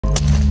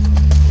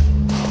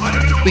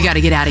We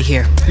gotta get out of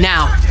here.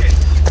 Now!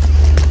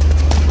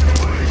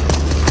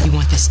 You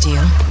want this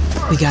deal?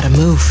 We gotta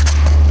move.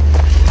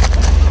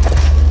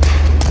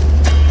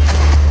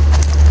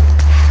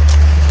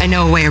 I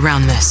know a way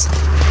around this.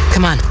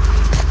 Come on.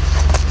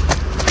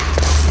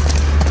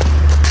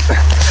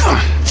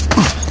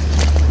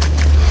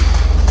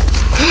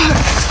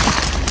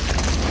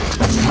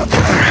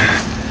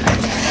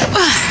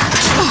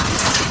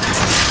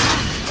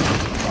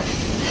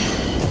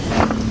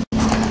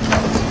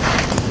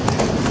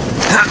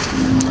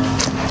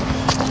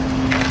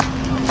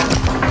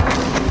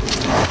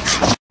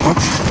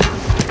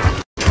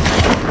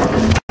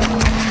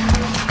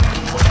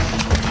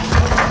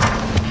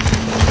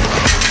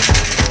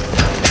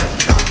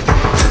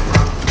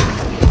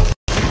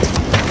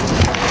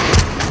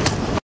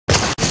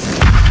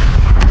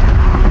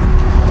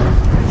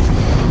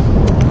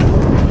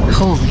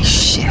 Holy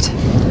shit.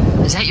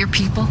 Is that your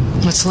people?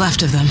 What's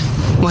left of them?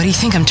 Why do you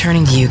think I'm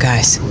turning to you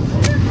guys?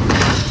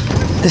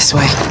 This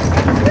way.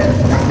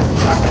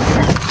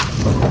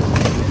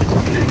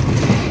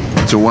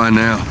 So why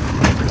now?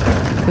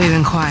 We've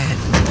been quiet.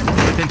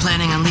 We've been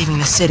planning on leaving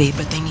the city,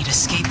 but they need a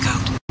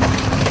scapegoat.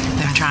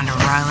 They're trying to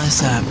rile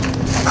us up.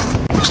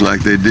 Looks like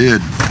they did.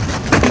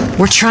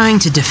 We're trying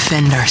to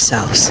defend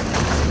ourselves.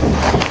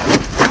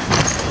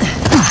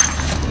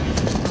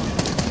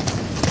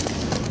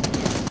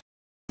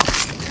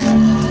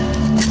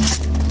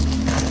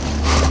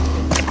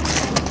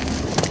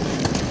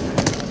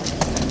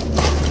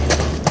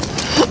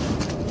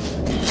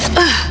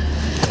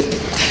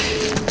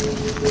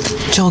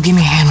 Joel, give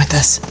me a hand with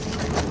this.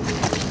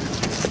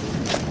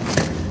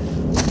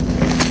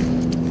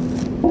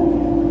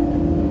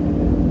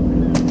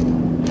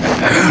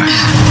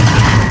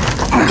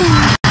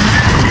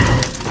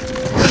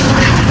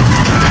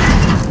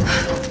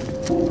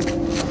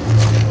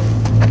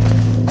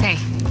 Hey,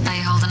 how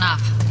you holding up?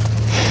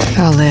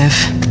 I'll live.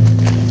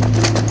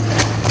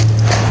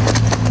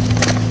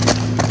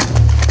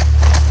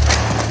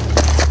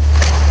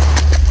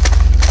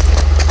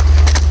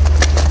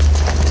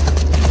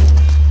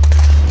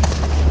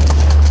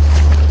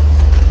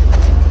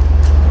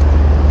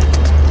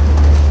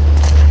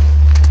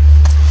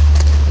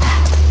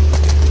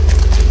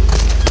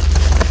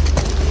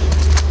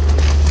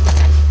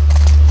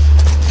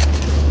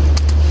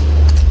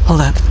 Hold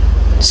up.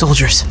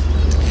 Soldiers.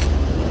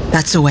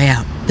 That's the way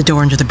out. The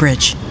door under the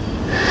bridge.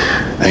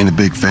 I ain't a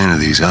big fan of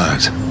these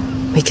odds.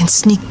 We can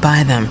sneak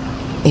by them,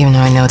 even though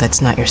I know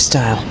that's not your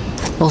style.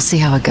 We'll see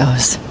how it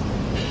goes.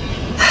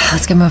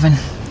 Let's get moving.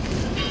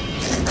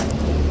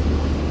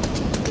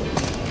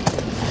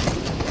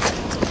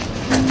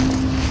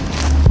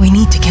 We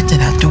need to get to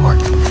that door.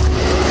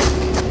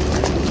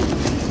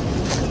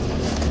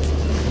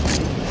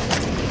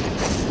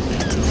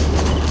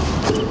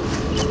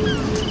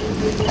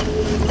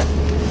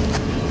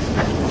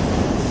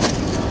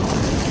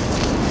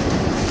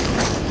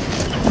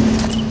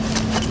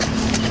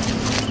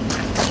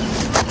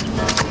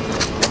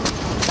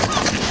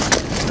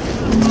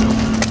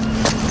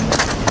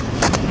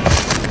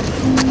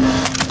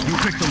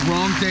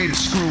 Day to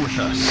screw with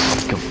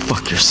us. Go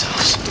fuck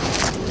yourselves.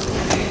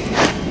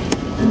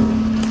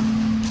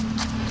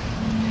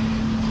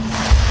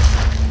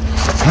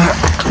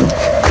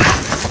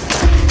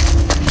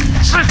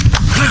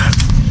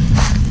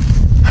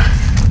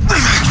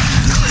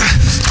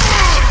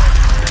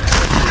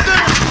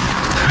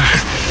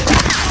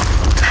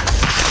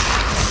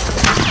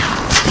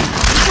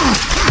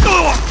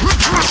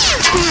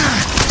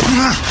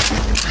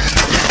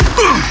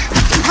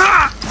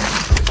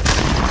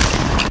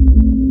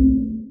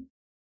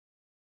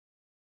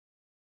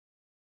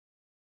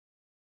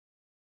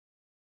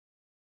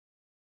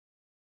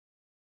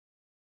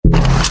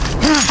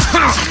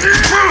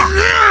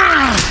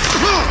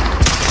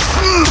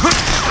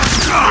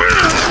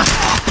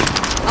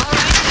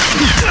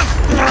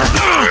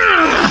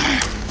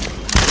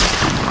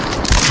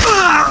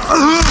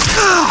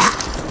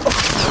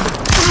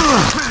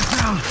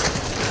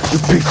 You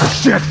piece of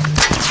shit!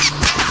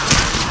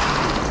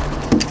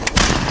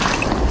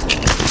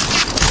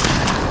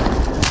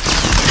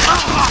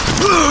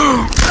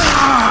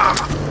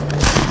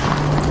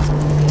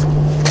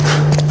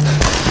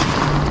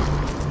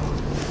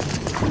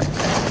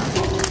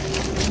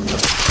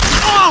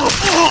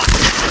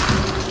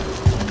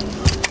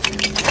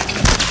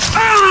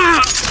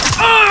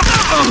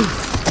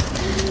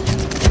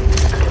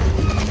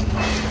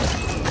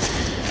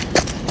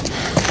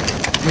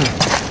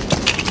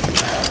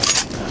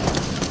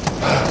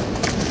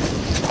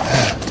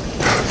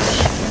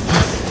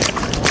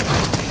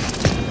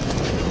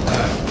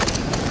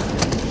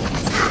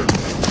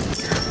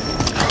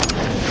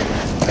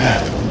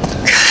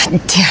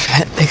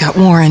 Damn it, they got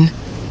Warren.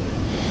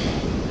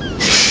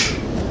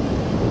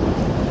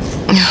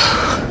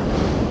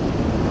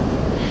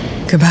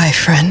 Goodbye,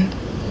 friend.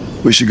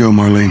 We should go,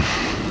 Marlene.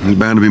 There's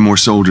bound to be more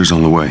soldiers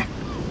on the way.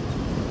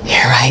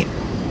 You're right.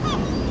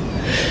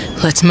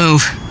 Let's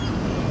move.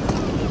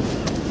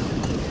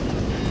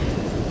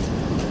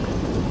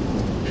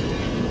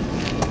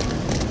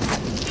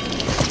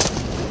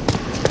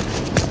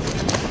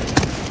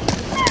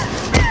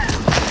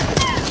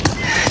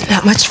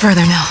 Not much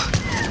further now.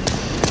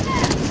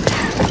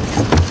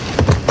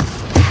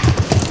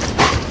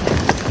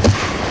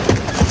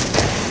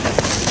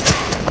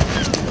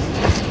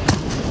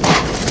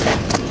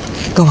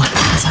 Go on,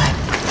 inside.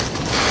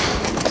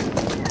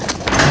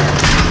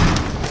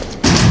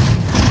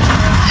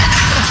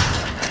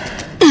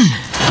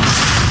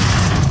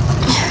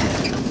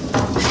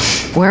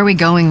 Where are we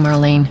going,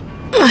 Marlene?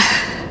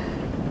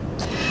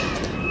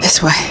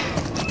 This way.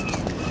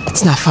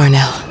 It's not far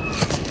now.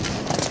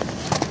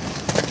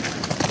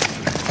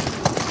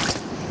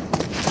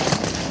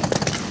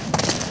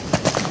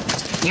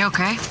 You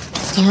okay?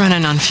 I'm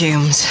running on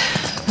fumes,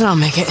 but I'll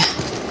make it.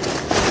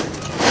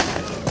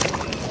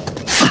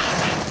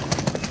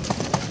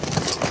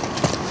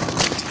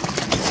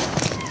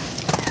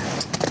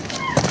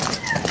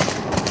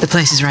 The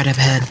place is right up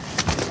ahead.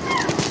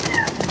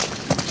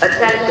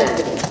 Attention.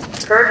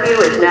 Curfew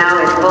is now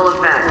in full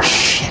effect.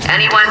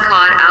 Anyone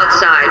caught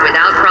outside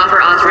without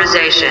proper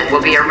authorization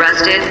will be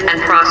arrested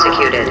and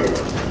prosecuted.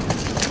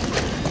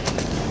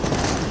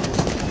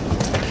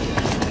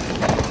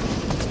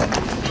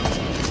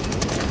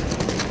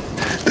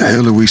 The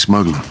hell are we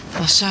smuggling?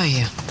 I'll show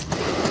you.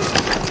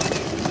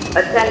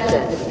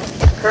 Attention.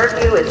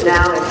 Curfew is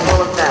now in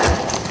full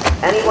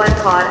effect. Anyone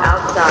caught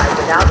outside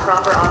without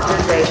proper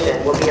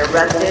authorization will be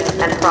arrested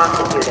and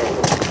prosecuted.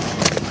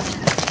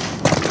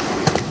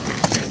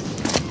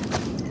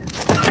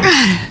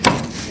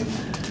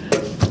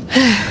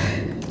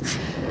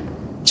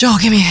 Joel,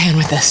 give me a hand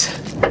with this.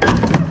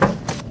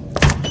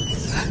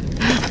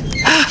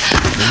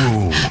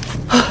 Whoa.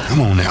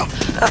 Come on now.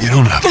 Get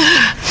on up.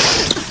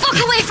 Fuck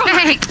away from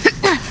me!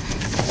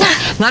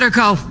 Let her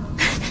go.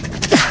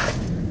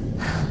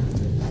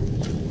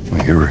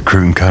 Well, you're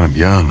recruiting kind of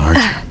young, aren't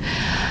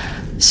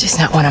you? She's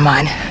not one of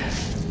mine.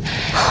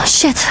 Oh,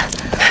 shit.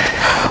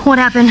 What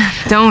happened?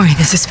 Don't worry,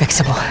 this is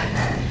fixable.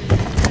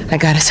 I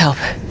got his help.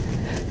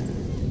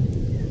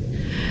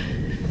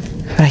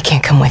 But I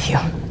can't come with you.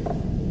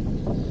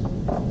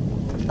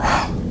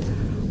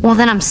 Well,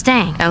 then I'm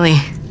staying. Ellie,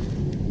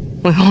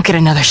 we won't get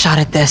another shot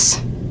at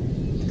this.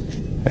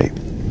 Hey,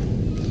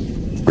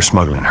 we're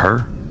smuggling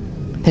her?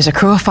 There's a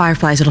crew of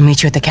Fireflies that'll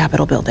meet you at the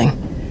Capitol building.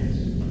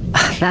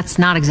 That's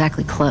not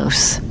exactly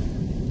close.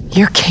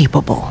 You're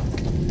capable.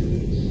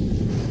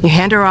 You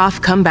hand her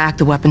off, come back,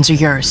 the weapons are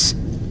yours.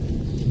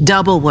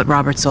 Double what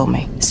Robert sold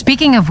me.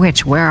 Speaking of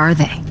which, where are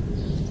they?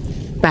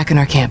 Back in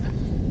our camp.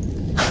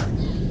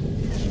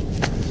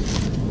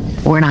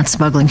 We're not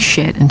smuggling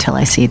shit until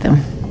I see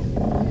them.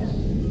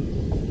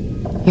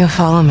 You'll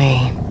follow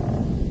me.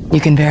 You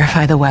can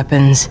verify the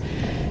weapons.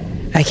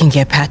 I can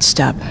get patched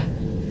up.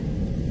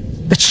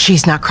 But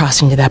she's not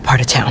crossing to that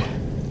part of town.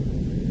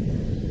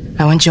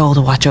 I want Joel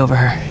to watch over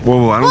her.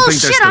 Whoa, I don't think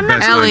that's shit, the I'm not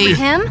best Ellie. idea.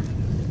 him.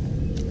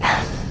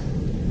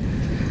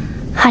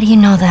 How do you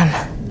know them?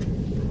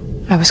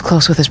 I was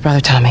close with his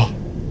brother Tommy.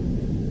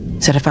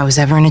 Said if I was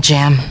ever in a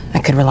jam, I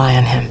could rely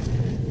on him.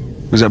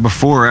 Was that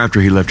before or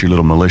after he left your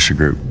little militia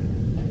group?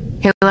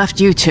 He left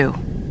you too.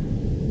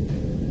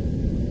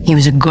 He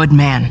was a good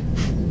man.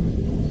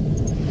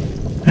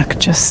 I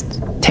could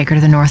just take her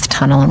to the North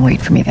Tunnel and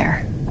wait for me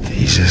there.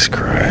 Jesus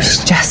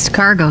Christ. Just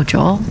cargo,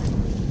 Joel.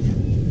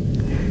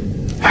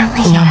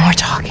 Marlene. No more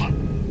talking.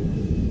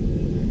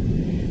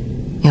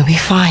 You'll be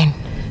fine.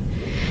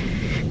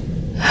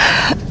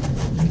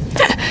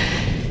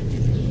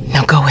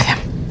 Now go with him.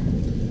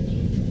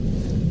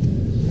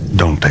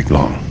 Don't take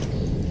long.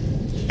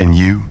 And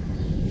you,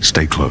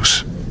 stay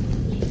close.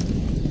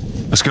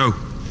 Let's go.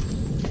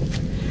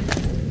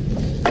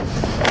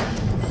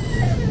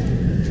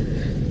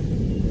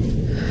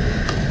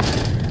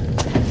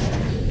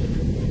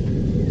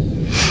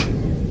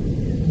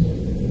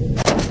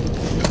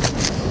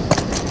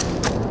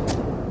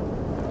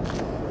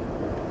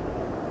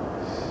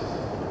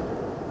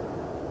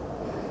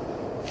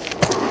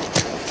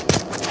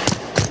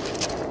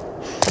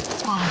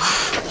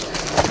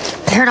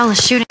 I heard all the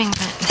shooting,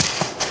 but...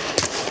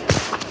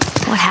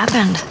 what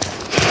happened?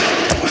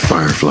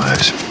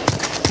 Fireflies.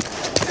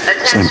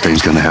 Same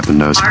thing's gonna happen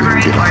to us if we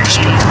don't get off the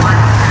street.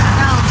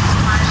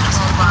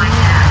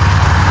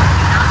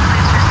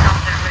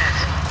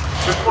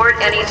 Report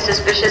any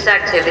suspicious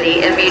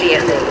activity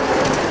immediately.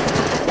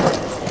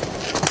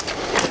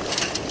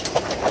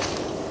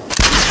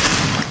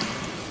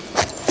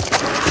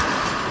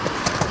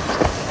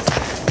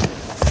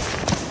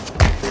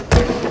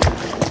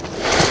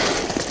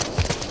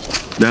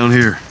 Down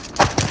here.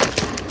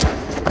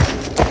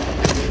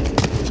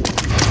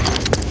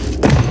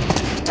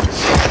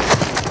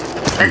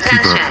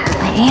 Attention.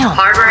 Damn.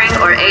 Harboring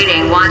or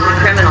aiding wanted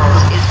criminals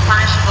is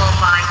punishable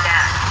by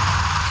death.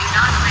 Do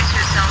not place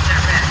yourself at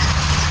risk.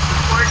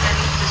 Report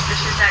any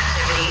suspicious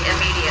activity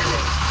immediately.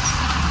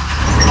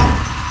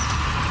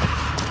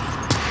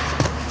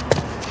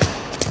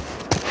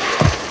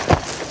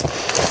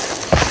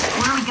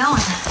 Where are we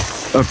going?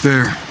 Up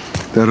there.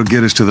 That'll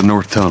get us to the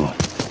North Tunnel.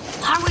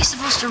 How are we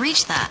supposed to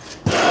reach that?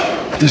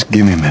 Just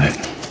give me a minute.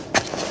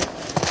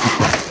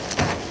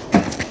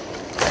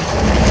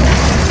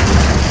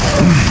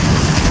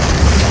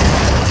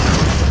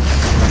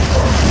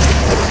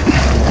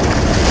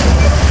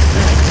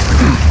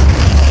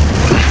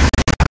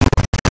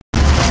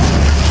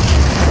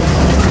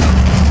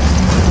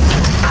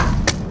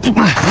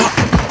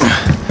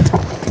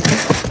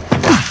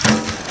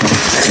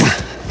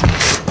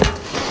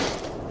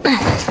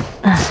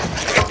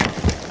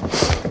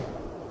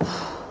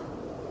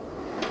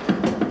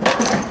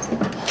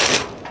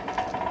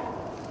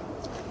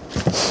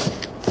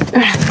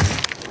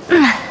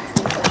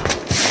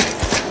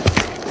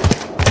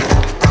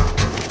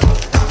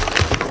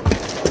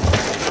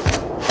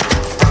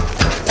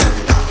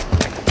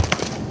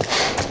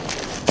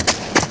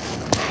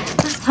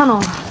 This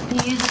tunnel,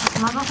 you use it to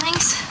smuggle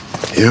things?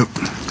 Yep,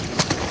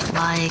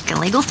 Like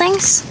illegal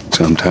things?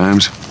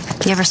 sometimes.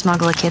 You ever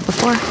smuggle a kid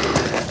before?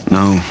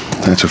 No,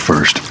 that's a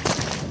first.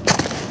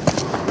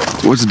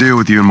 What's the deal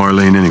with you and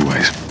Marlene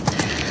anyways?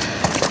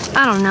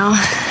 I don't know.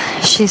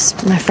 She's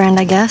my friend,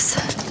 I guess.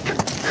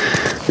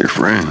 Your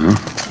friend, huh?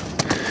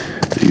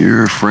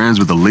 You're friends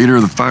with the leader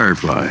of the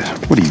Fireflies.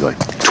 What are you, like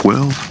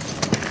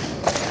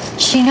 12?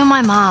 She knew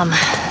my mom,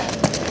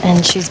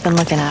 and she's been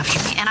looking after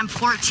me. And I'm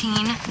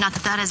 14. Not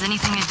that that has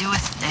anything to do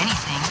with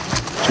anything.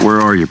 So where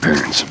are your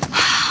parents?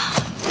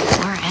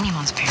 Where are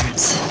anyone's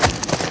parents?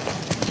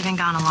 They've been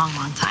gone a long,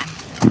 long time.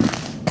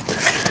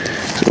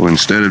 So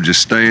instead of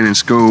just staying in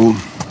school,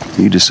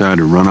 you decide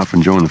to run off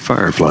and join the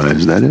Fireflies,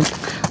 is that it?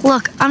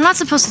 Look, I'm not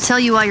supposed to tell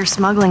you why you're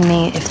smuggling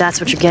me, if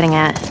that's what you're getting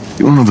at.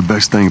 You wanna know the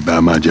best thing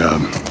about my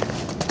job?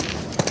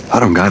 I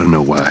don't gotta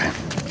know why.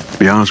 To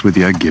be honest with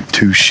you, I give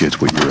two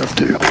shits what you're up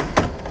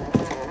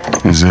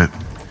to. Is it?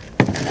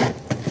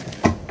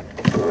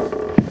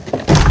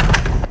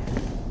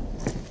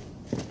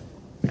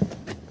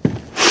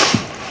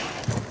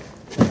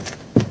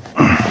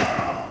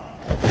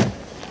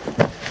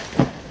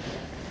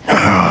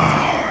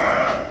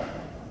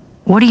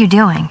 What are you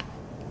doing?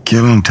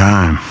 Killing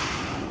time.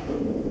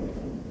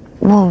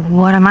 Well,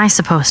 what am I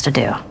supposed to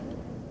do?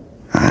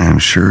 I am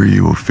sure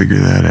you will figure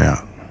that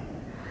out.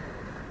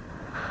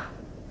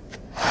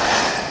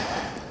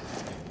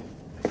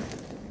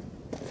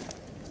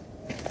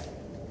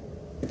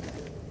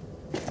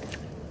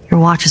 Your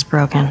watch is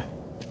broken.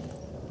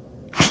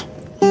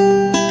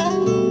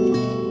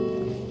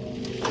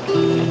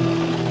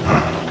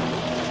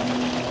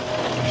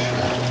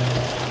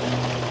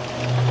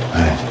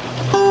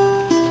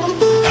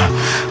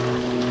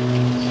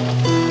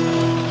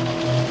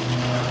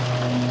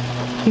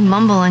 You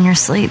mumble in your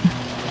sleep.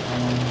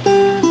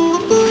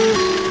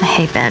 I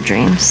hate bad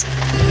dreams.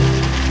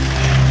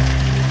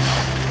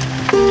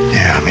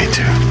 Yeah, me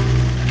too.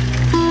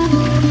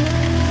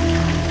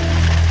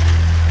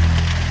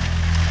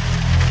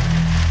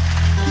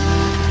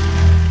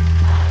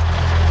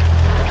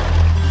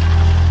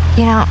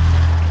 You know,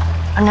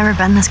 I've never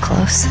been this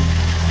close.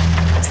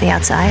 It's the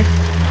outside.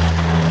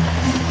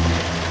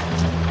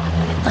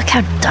 Look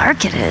how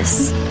dark it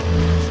is.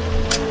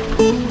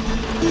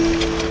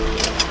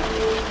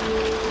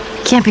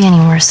 Can't be any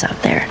worse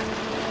out there.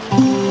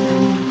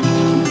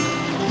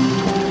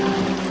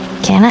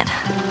 Can it?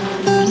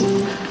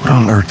 What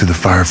on earth do the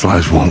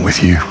Fireflies want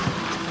with you?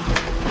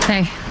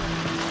 Hey.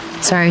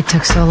 Sorry it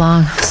took so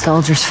long.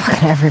 Soldiers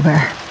fucking everywhere.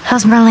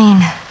 How's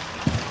Marlene?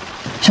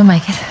 She'll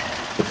make it.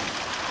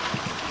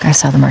 Gotta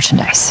sell the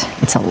merchandise.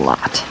 It's a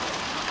lot.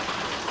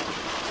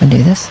 Wanna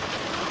do this?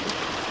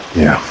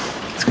 Yeah.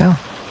 Let's go.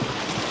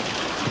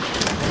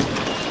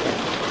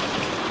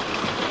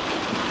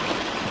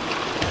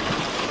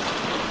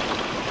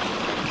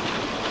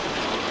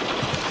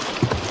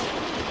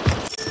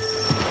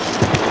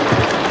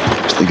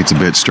 Think it's a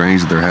bit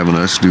strange that they're having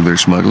us do their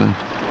smuggling?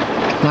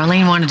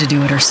 Marlene wanted to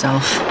do it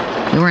herself.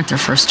 We weren't their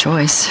first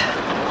choice.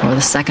 Or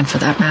the second, for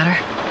that matter.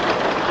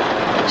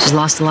 She's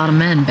lost a lot of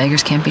men.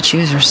 Beggars can't be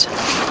choosers.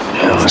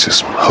 Yeah, let's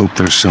just hope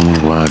there's someone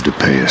alive to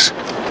pay us.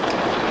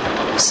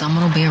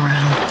 Someone will be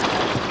around.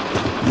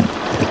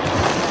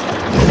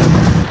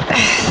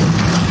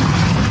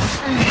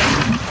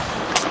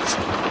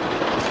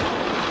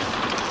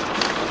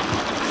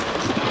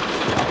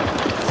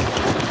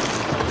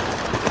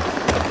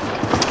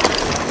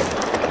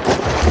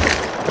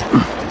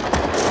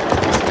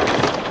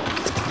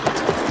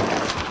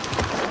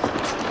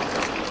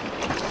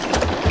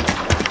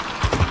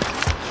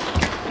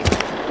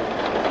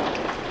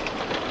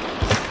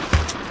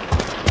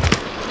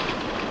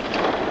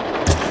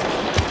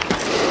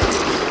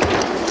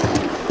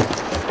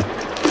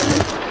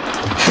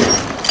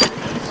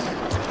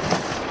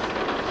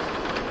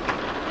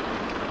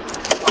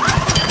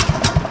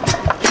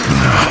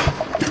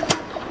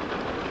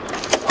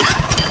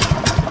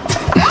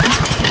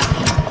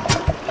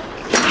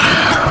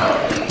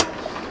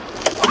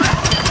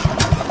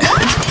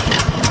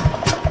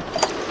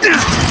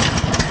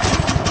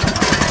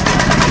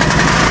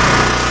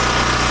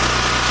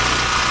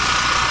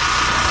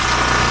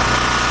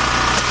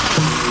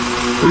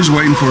 Who's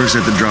waiting for us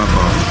at the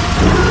drop-off?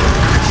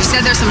 She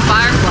said there's some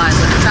fireflies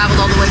that have traveled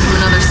all the way from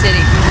another city.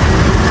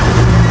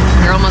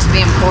 Girl must be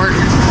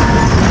important.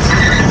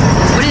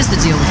 What is the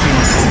deal with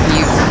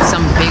you? You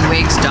some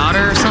bigwig's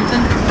daughter or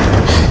something?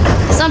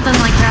 Something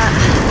like that.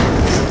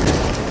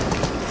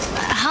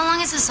 How long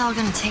is this all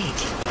gonna take?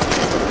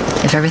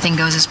 If everything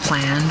goes as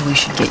planned, we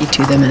should get you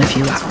to them in a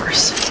few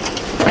hours.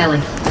 Ellie,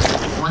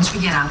 once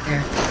we get out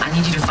there, I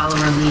need you to follow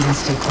our lead and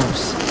stay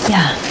close.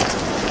 Yeah,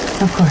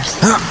 of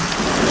course. No.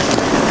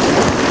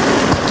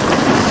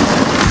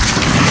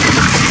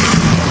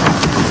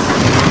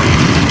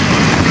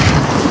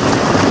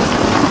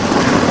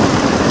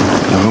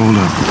 Hold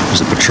up.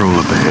 There's a patrol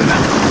up ahead.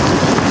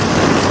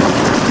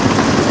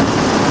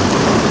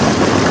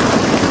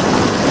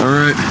 All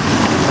right.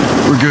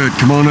 We're good.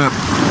 Come on up.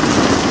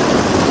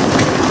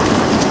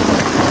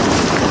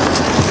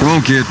 Come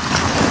on, kid.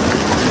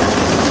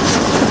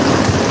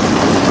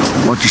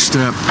 Watch your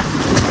step.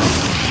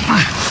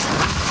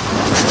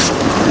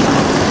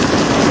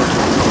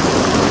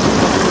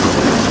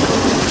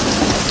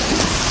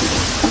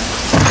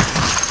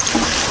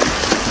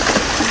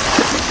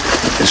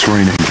 This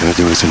rain ain't gonna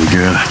do us any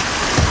good.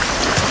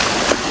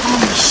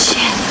 Holy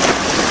shit.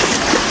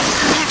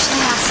 I'm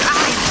actually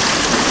outside.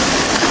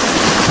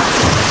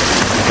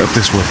 Up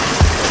this way.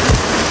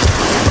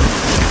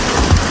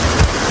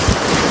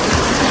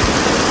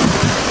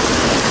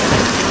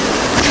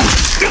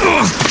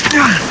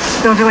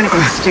 Don't do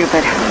anything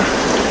stupid.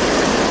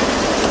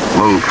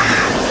 Move.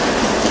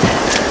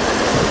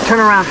 Turn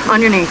around,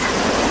 on your knees.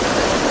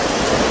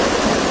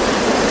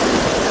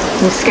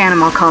 You scan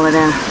him, I'll call it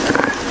in.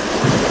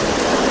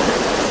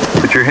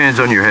 Put your hands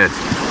on your head.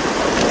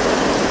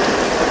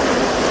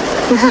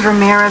 This is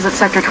Ramirez at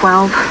Sector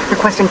 12,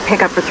 requesting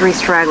pickup for 3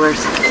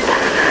 stragglers.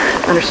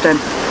 Understood.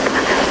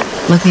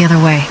 Look the other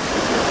way.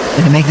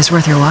 Did it make this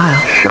worth your while?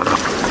 Shut up.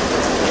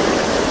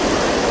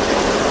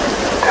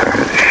 Tired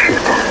of this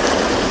shit.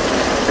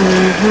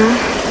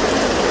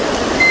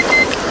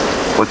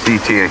 What's the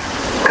ETA?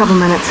 Couple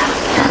minutes.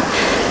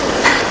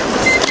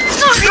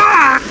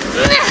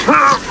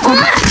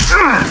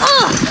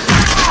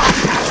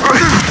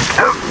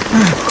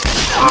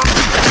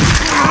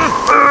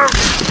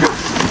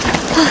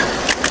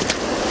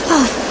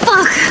 Oh,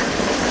 fuck.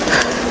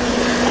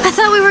 I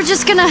thought we were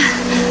just gonna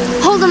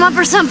hold him up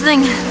or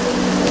something.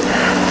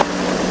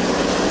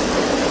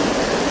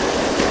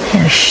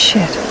 Oh,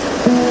 shit.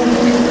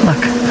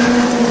 Look.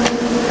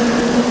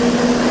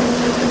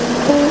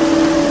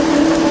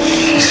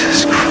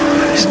 Jesus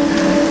Christ.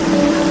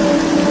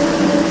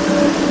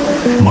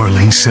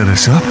 Marlene set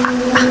us up?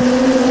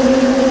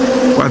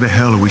 Why the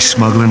hell are we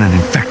smuggling an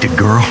infected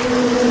girl?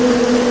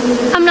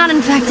 I'm not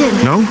infected.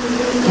 No?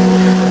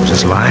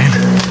 Just lying?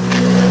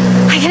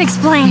 I can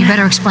explain. You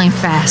better explain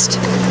fast.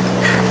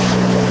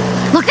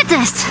 Look at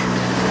this.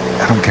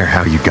 I don't care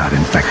how you got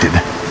infected.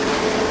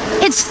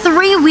 It's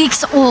 3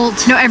 weeks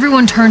old. No,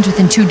 everyone turns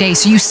within 2 days,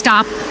 so you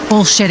stop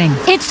bullshitting.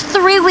 It's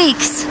 3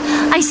 weeks.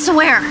 I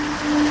swear.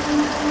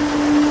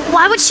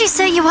 Why would she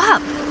set you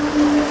up?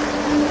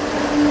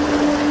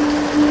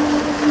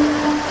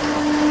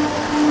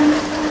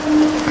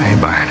 I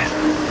ain't buying it.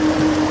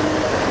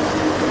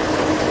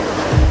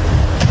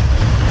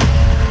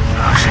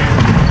 Oh, shit.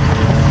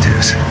 Do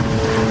this.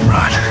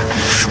 Run.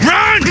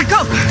 Run! Go!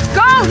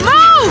 Go!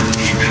 Move!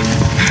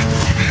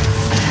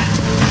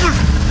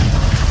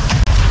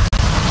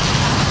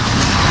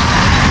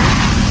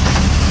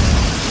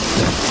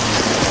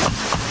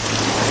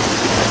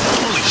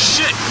 Holy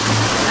shit!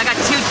 I got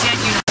 2 dead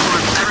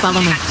uniforms.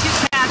 Follow me.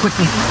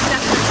 Quickly.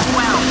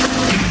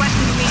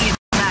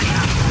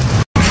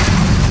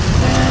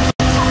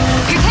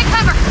 Here, take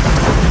cover!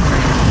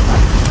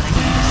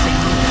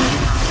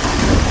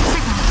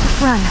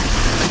 Run.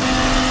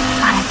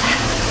 Got it.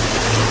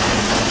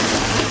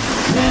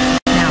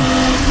 Now,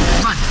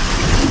 run.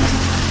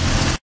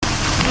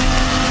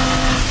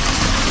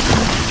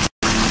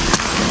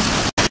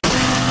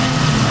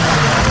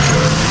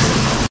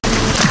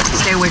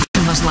 Stay away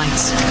from those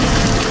lights.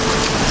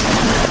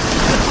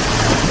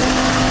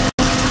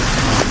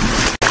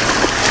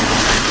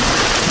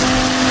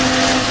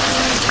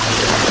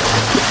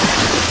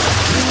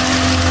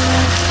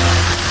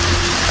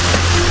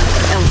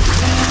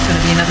 It's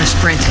gonna be another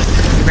sprint.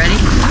 You ready?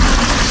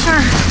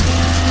 Sure.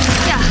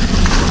 Yeah.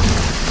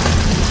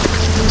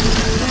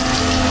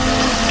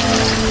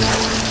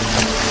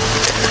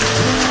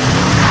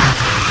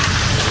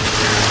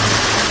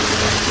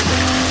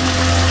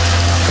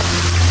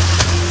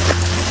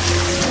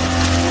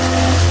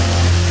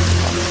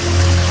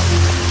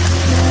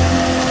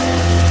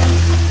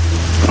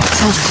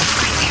 Soldiers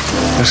right there.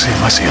 I see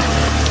him. I see him.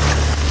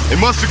 They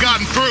must have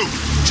gotten through.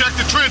 Check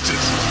the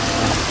trenches.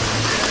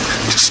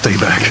 Just stay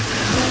back.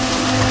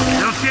 I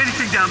don't see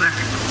anything down there.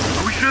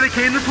 Are we sure they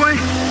came this way?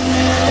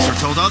 If we're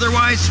told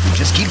otherwise,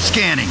 just keep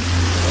scanning.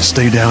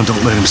 Stay down.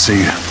 Don't let him see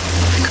you.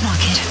 Come on,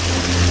 kid.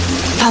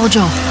 Follow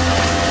Joel.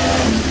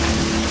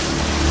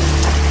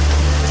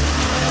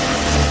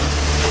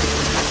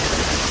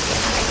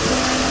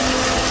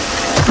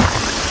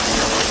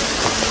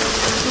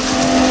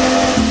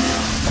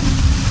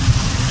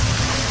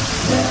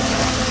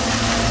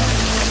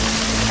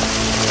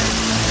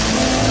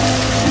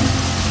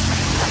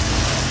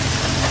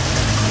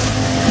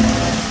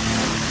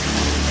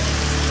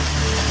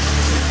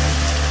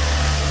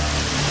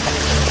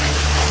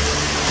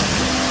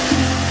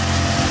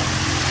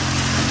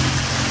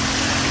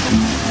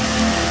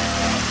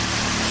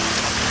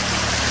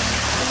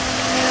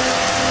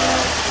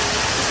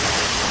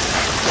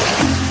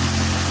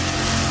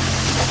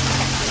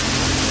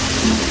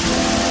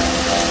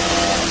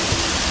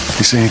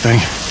 You see anything?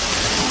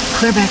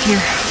 Clear back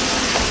here.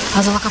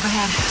 How's it look up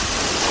ahead?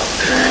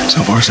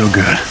 So far, so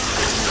good.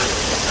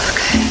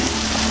 Okay.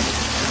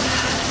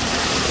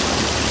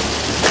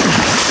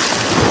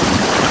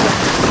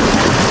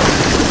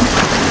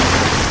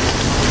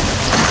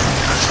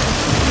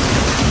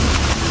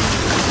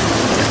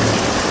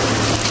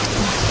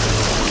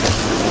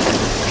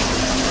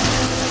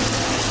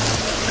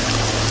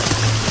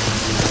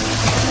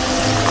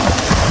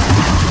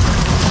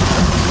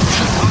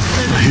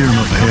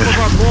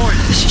 point.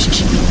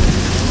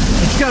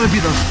 It's gotta be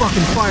those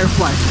fucking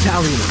Fireflies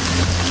battalion.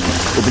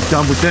 We'll be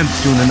done with them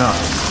soon enough.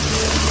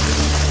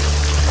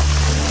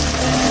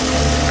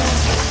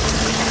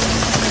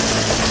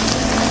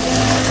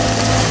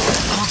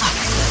 Hold up.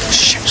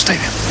 Shit, stay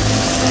there.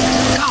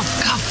 Go.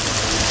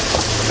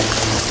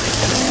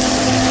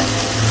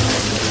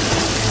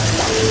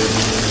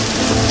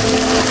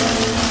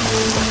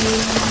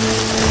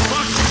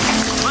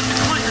 Let the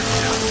clinkers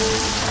down.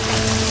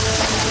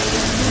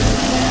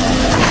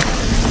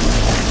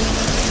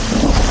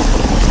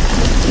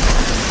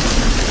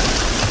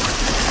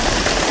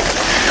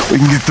 We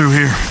can get through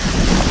here.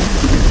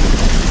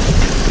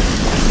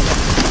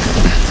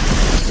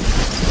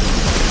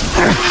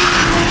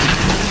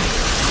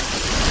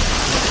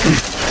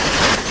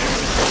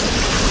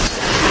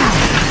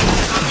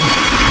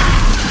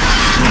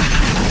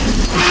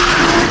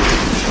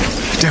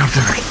 Down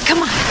there.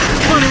 Come on,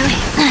 Ellie.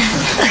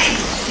 Okay.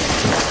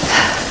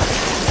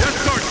 Yes,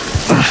 Sergeant.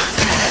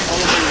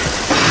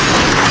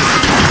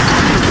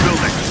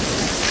 Building.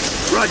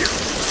 Roger.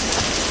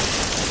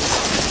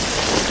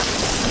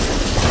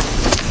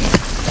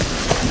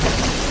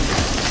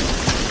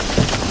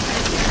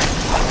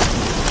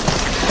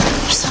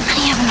 There's so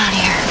many of them out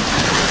here.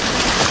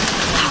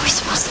 How are we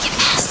supposed to get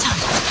past them?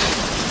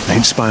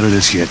 Ain't spotted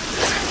us yet.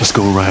 Let's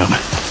go around.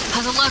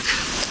 How's it look?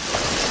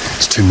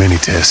 It's too many,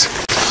 Tess.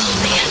 Oh,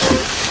 man.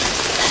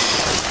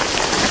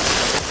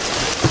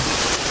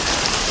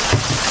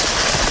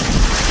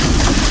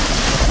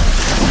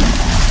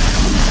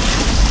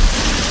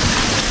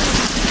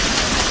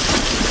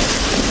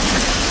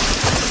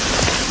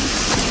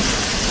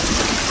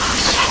 Oh,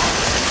 shit.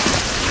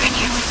 They're in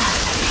here with us.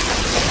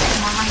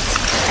 More lights.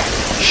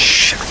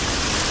 Shit.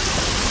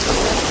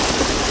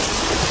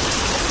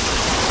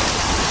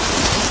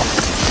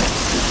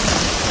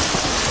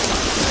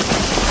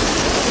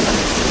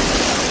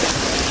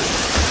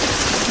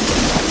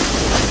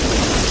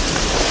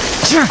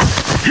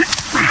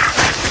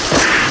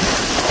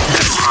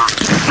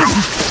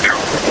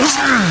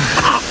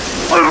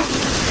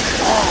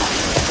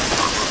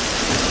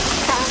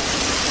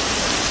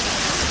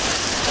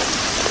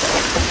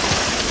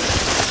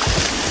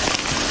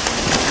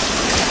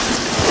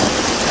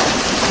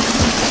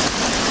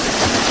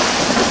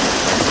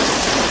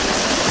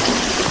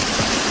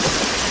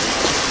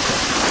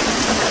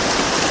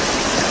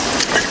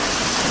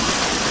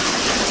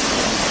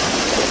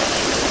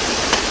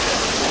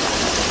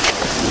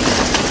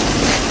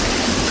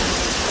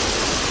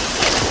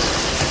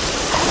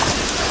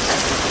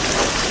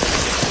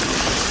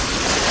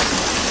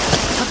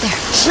 Up there.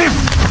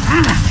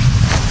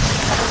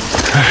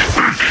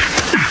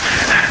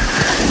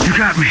 You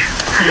got me.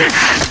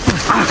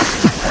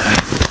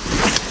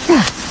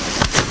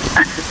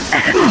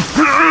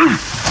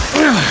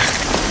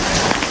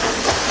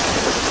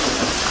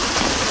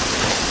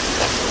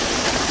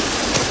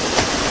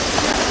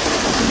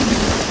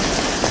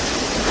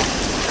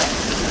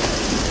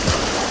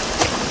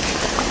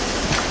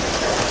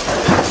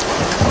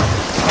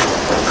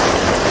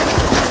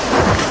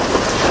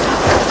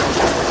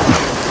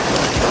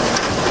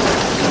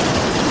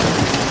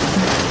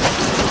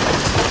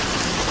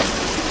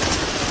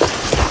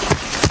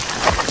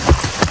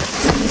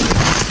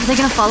 Are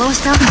they gonna follow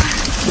us down?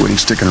 We ain't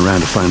sticking around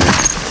to find out.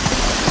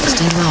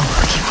 Stay low.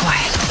 Keep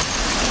quiet.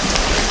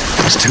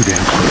 It's too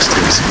damn close,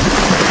 Tess.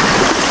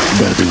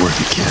 Better be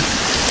worth it, kid.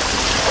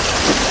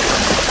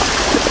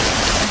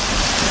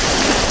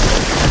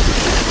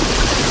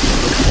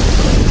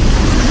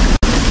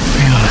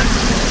 Hang on.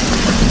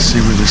 Let's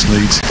see where this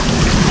leads.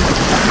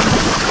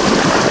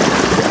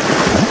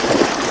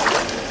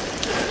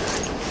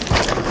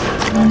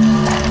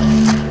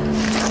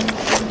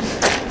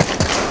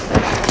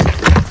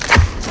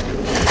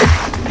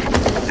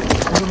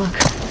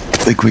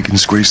 Think we can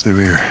squeeze through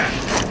here.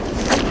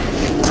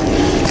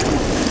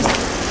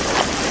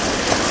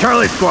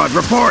 Charlie Squad,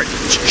 report.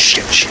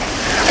 Shit.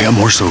 I got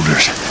more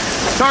soldiers.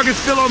 Target's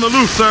still on the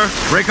loose, sir.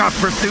 Break off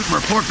pursuit and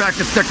report back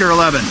to Sector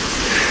 11.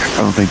 I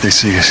don't think they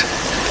see us.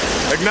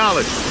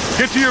 Acknowledge.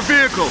 Get to your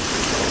vehicle.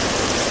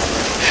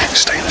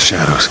 Stay in the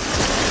shadows.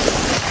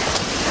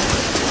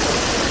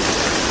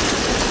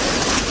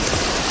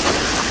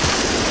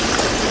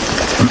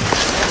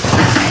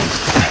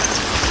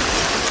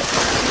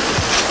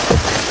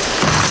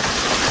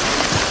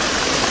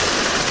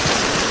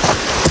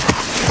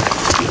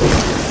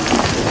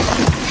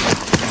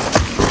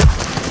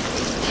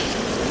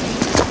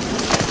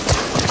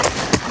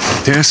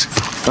 Tess,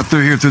 up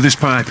through here through this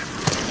pipe. I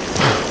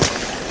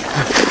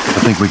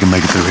think we can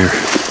make it through here.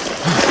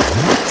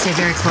 Stay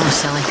very close,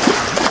 Sally.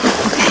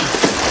 Okay.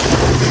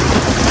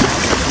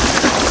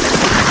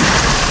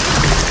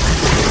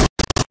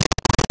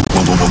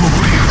 Whoa.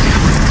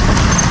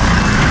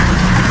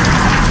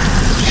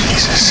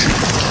 Jesus.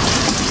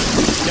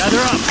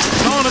 Gather up.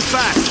 Calling us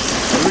back.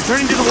 We're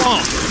returning to the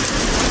wall.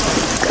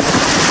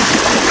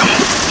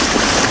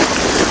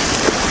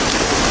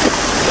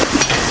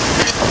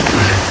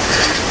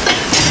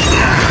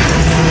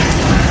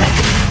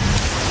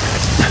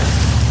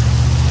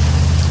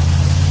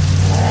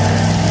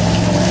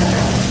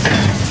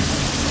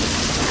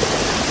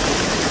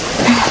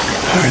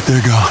 They're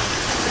gone.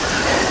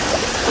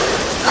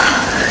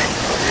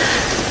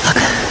 Look,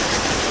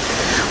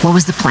 what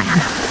was the plan?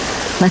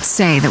 Let's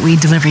say that we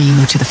deliver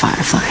you to the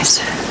Fireflies.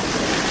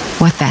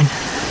 What then?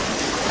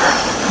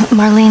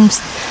 Marlene,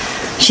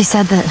 she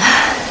said that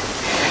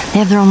they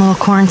have their own little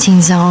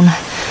quarantine zone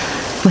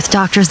with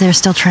doctors there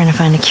still trying to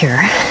find a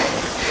cure.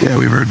 Yeah,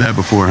 we've heard that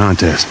before, huh,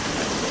 Tess?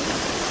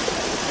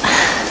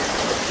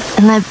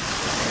 And that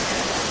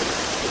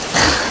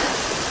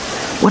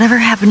whatever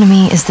happened to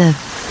me is the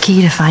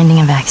key to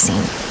finding a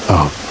vaccine.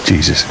 Oh,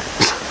 Jesus.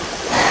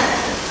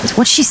 That's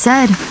what she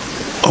said.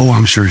 Oh,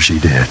 I'm sure she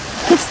did.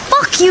 Well,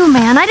 fuck you,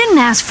 man. I didn't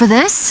ask for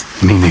this.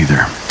 Me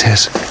neither.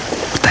 Tess,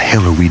 what the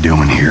hell are we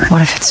doing here?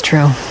 What if it's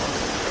true?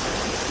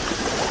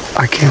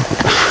 I can't...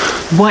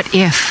 What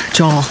if,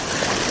 Joel?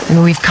 I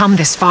mean, we've come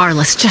this far.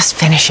 Let's just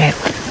finish it.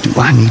 Do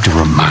I need to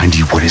remind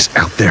you what is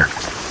out there?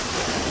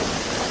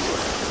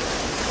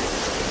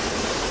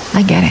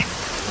 I get it.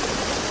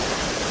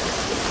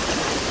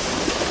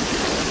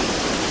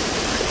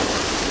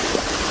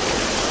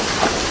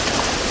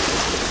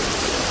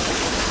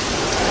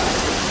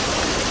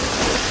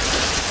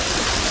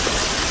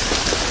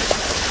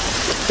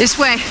 This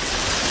way.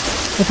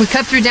 If we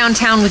cut through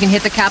downtown, we can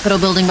hit the Capitol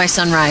building by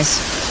sunrise.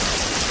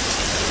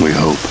 We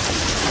hope.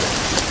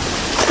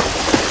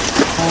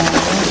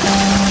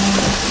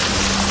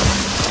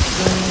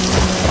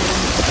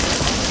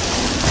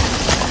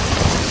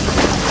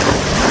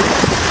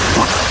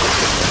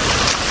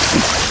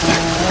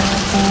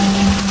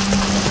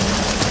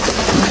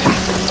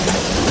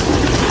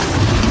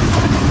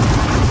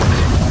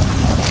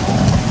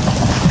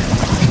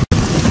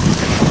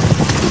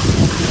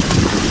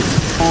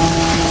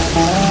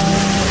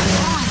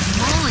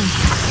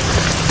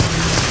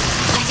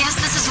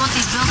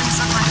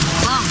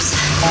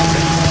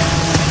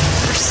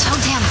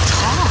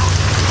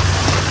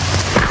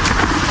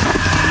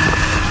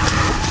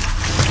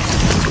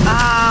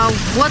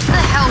 What the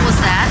hell was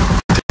that?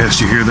 Tess,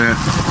 you hear that?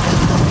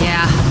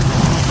 Yeah.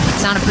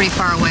 Sounded pretty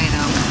far away,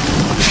 though.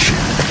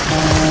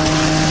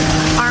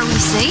 Are we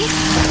safe?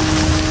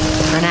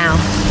 For now.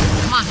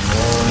 Come on.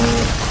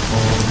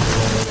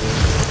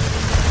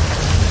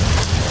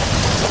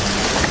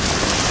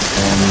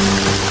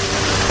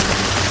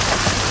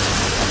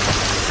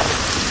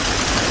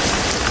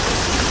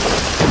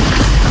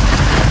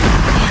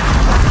 Damn,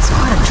 that's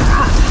quite a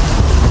drop.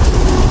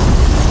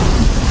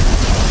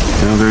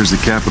 Now there's the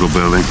Capitol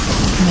building.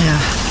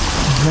 Yeah.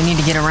 We need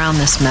to get around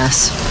this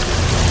mess.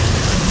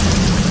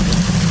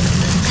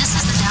 This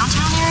is the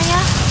downtown area?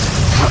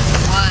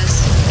 It was.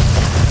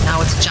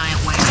 Now it's a giant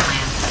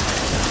wasteland.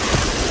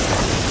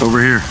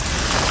 Over here.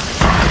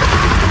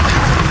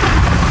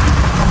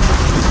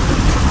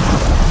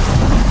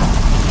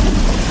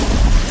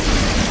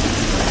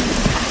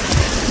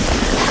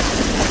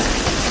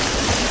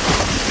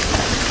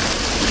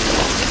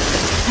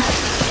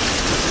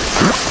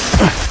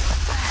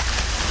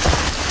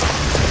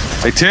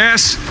 Hey,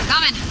 Tess!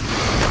 Coming!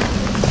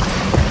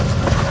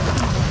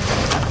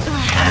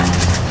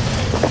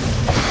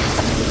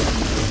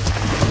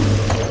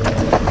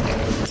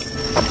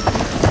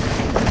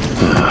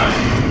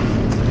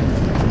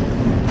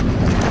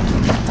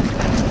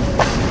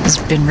 It's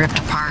been ripped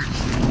apart.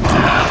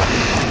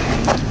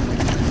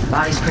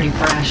 Body's pretty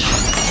fresh.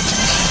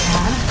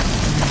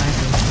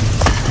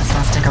 Let's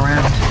not stick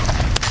around.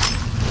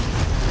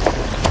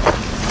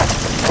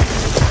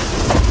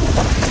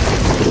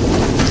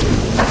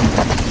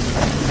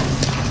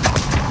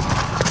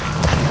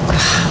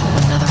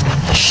 Another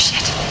one.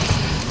 Shit.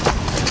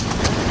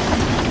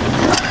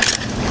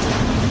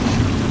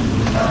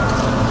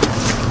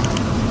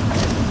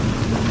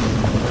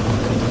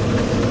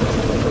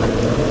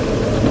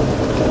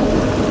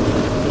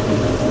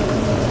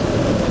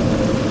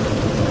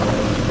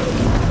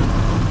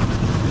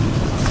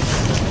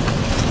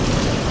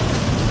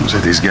 Looks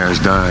like these guys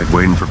died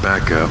waiting for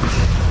backup.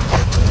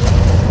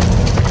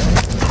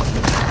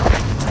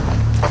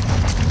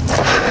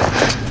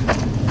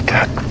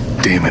 God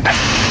damn it.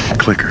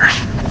 Clicker.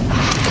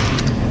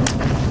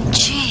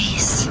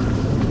 Jeez.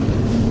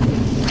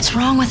 What's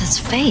wrong with his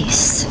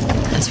face?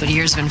 That's what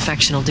years of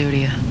infection will do to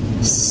you.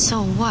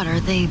 So what,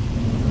 are they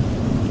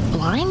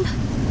blind?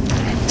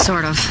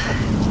 Sort of.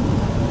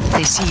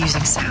 They see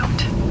using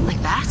sound.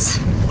 Like bats?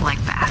 Like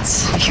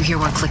bats. If you hear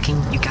one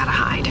clicking, you gotta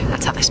hide.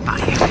 That's how they spot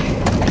you.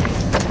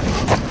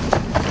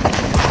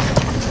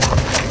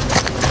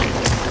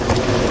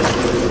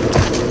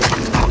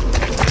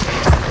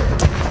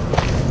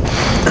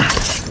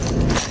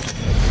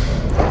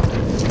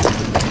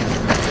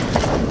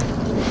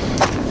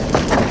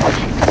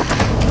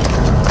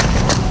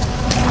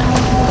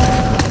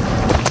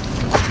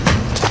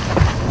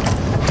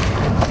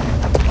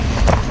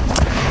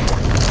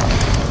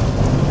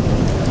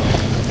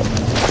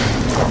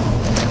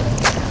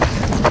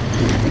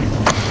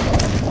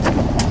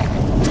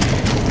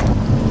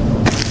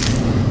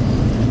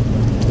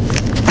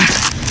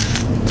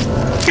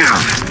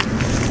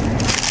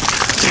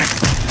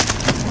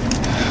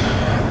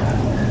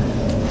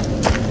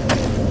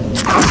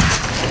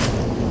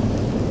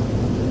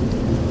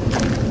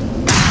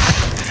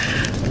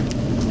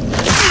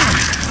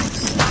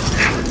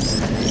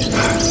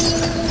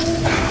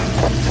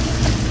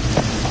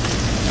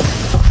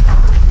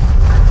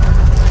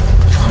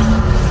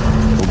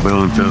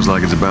 feels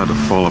like it's about to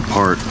fall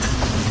apart.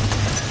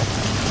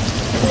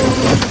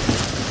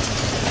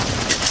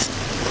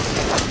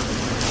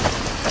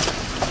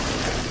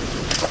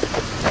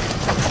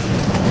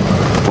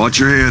 Watch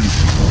your head.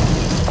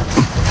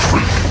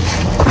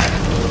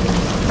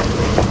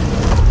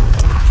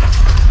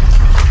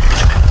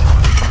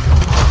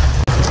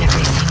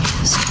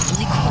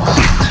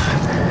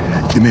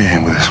 Give me a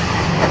hand with this.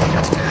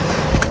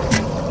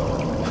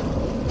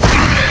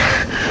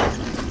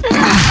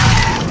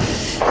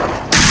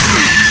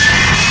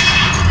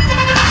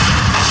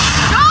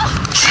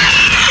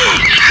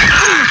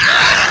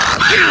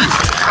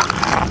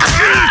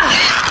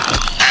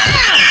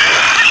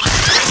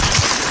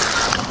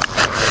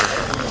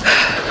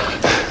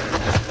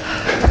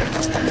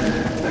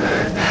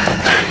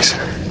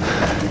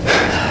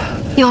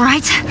 You all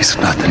right? It's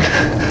nothing.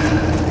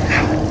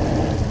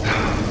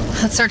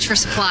 Let's search for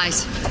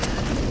supplies.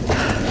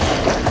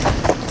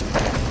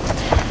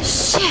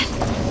 Shit!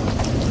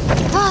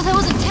 Oh, that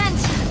was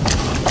intense.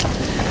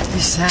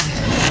 You said it.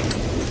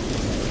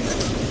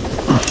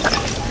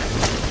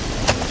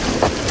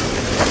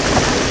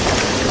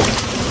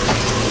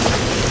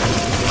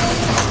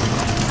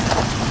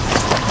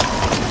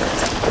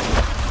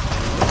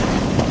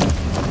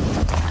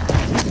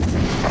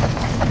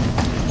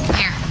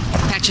 Here,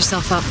 patch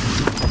yourself up.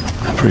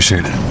 I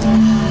appreciate it.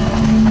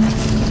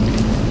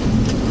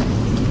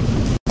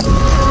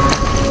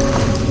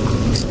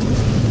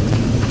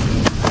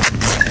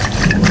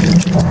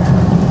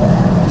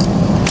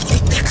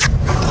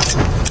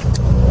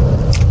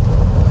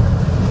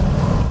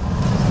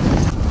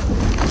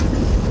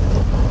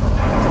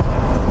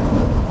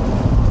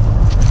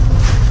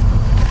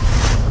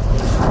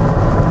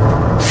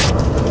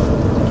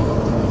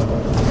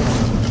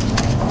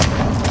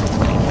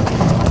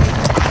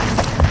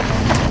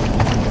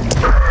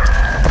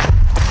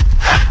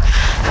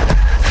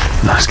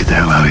 Let's get the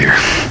hell out of here.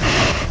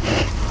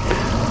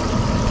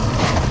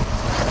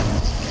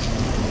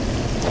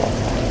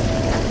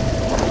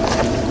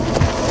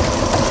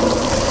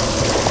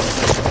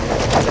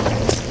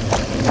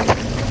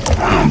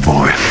 Oh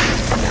boy.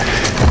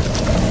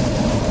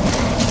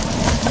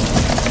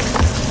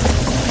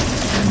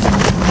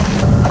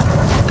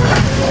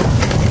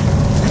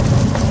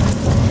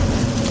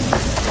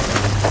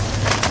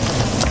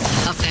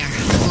 Up there.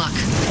 Look.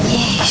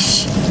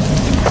 Yeesh.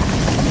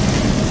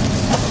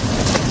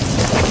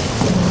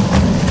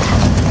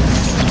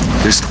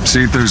 Just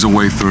see if there's a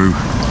way through.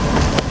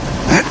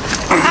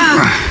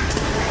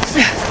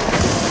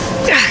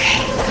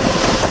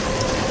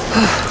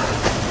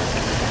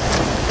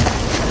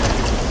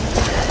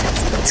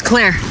 It's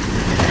clear.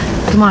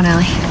 Come on,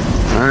 Ellie.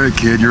 All right,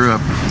 kid, you're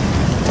up.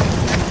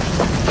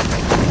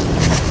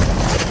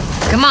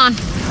 Come on.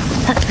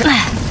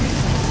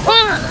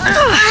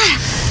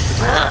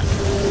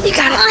 You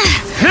got it.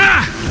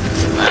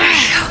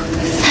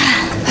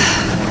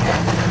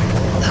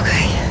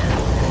 Okay.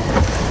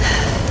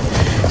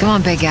 Come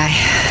on, big guy.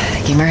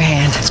 Give me your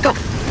hand. Let's go.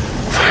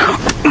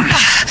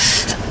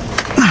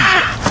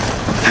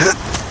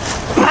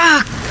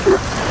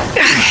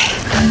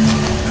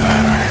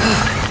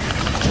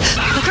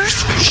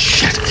 Hookers?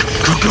 Shit.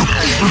 Go, go.